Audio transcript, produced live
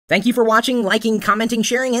Thank you for watching, liking, commenting,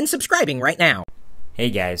 sharing, and subscribing right now. Hey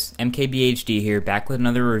guys, MKBHD here, back with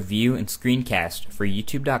another review and screencast for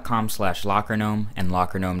youtube.com/lockergnome and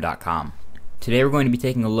lockergnome.com. Today we're going to be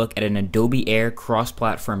taking a look at an adobe-air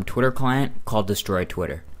cross-platform Twitter client called Destroy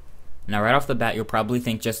Twitter. Now right off the bat you'll probably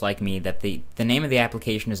think just like me that the name of the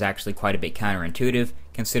application is actually quite a bit counterintuitive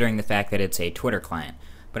considering the fact that it's a Twitter client,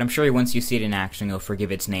 but I'm sure once you see it in action you'll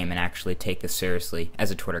forgive its name and actually take this seriously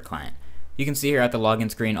as a Twitter client. You can see here at the login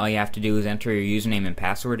screen all you have to do is enter your username and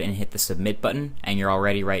password and hit the submit button and you're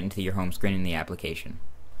already right into your home screen in the application.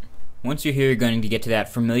 Once you're here you're going to get to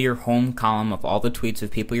that familiar home column of all the tweets of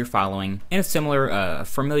people you're following in a similar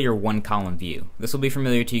familiar one column view. This will be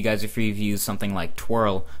familiar to you guys if you've used something like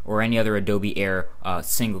Twirl or any other Adobe Air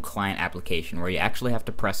single client application where you actually have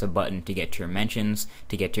to press a button to get to your mentions,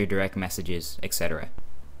 to get to your direct messages, etc.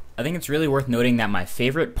 I think it's really worth noting that my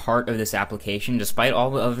favorite part of this application, despite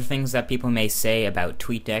all the other things that people may say about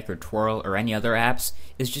TweetDeck or Twirl or any other apps,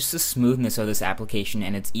 is just the smoothness of this application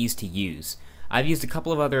and its ease to use. I've used a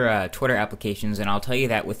couple of other Twitter applications and I'll tell you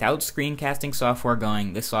that without screencasting software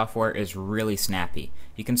going, this software is really snappy.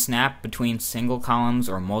 You can snap between single columns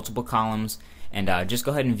or multiple columns and just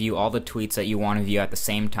go ahead and view all the tweets that you want to view at the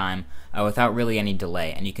same time without really any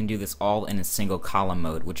delay, and you can do this all in a single column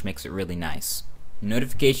mode, which makes it really nice.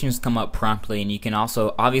 Notifications come up promptly, and you can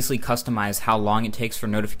also obviously customize how long it takes for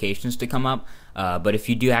notifications to come up, but if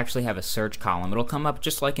you do actually have a search column, it'll come up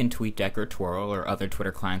just like in TweetDeck or Twirl or other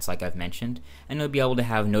Twitter clients like I've mentioned, and you'll be able to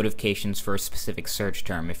have notifications for a specific search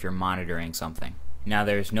term if you're monitoring something. Now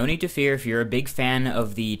there's no need to fear if you're a big fan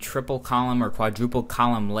of the triple column or quadruple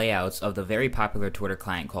column layouts of the very popular Twitter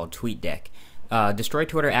client called TweetDeck. Destroy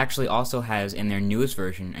Twitter actually also has, in their newest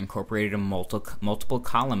version, incorporated a multiple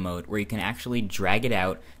column mode where you can actually drag it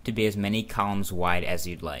out to be as many columns wide as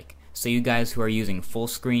you'd like. So you guys who are using full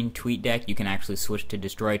screen TweetDeck, you can actually switch to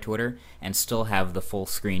Destroy Twitter and still have the full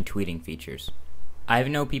screen tweeting features. I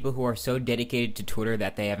know people who are so dedicated to Twitter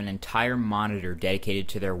that they have an entire monitor dedicated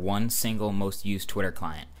to their one single most used Twitter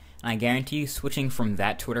client. And I guarantee you switching from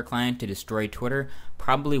that Twitter client to Destroy Twitter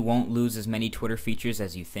probably won't lose as many Twitter features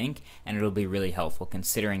as you think, and it'll be really helpful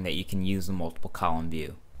considering that you can use the multiple column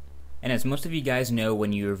view. And as most of you guys know,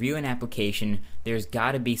 when you review an application, there's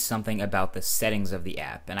gotta be something about the settings of the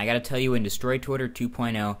app. And I gotta tell you, in Destroy Twitter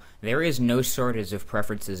 2.0, there is no shortage of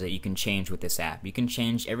preferences that you can change with this app. You can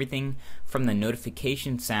change everything from the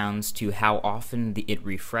notification sounds to how often it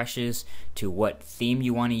refreshes to what theme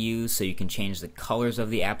you want to use, so you can change the colors of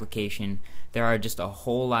the application. There are just a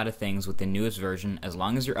whole lot of things with the newest version. As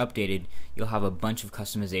long as you're updated, you'll have a bunch of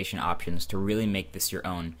customization options to really make this your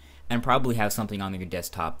own, and probably have something on your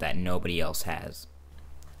desktop that nobody else has.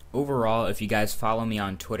 Overall, if you guys follow me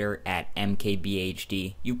on Twitter at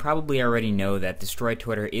MKBHD, you probably already know that Destroy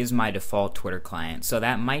Twitter is my default Twitter client, so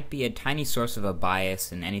that might be a tiny source of a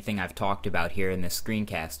bias in anything I've talked about here in this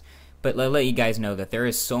screencast. But I'll let you guys know that there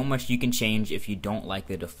is so much you can change if you don't like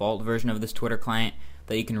the default version of this Twitter client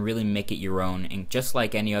that you can really make it your own, and just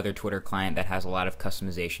like any other Twitter client that has a lot of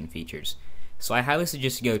customization features. So I highly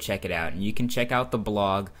suggest you go check it out, and you can check out the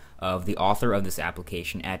blog of the author of this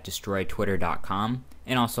application at destroytwitter.com,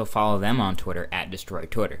 and also follow them on Twitter at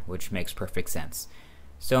destroytwitter, which makes perfect sense.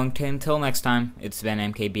 So until next time, it's been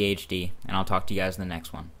MKBHD, and I'll talk to you guys in the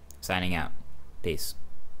next one. Signing out. Peace.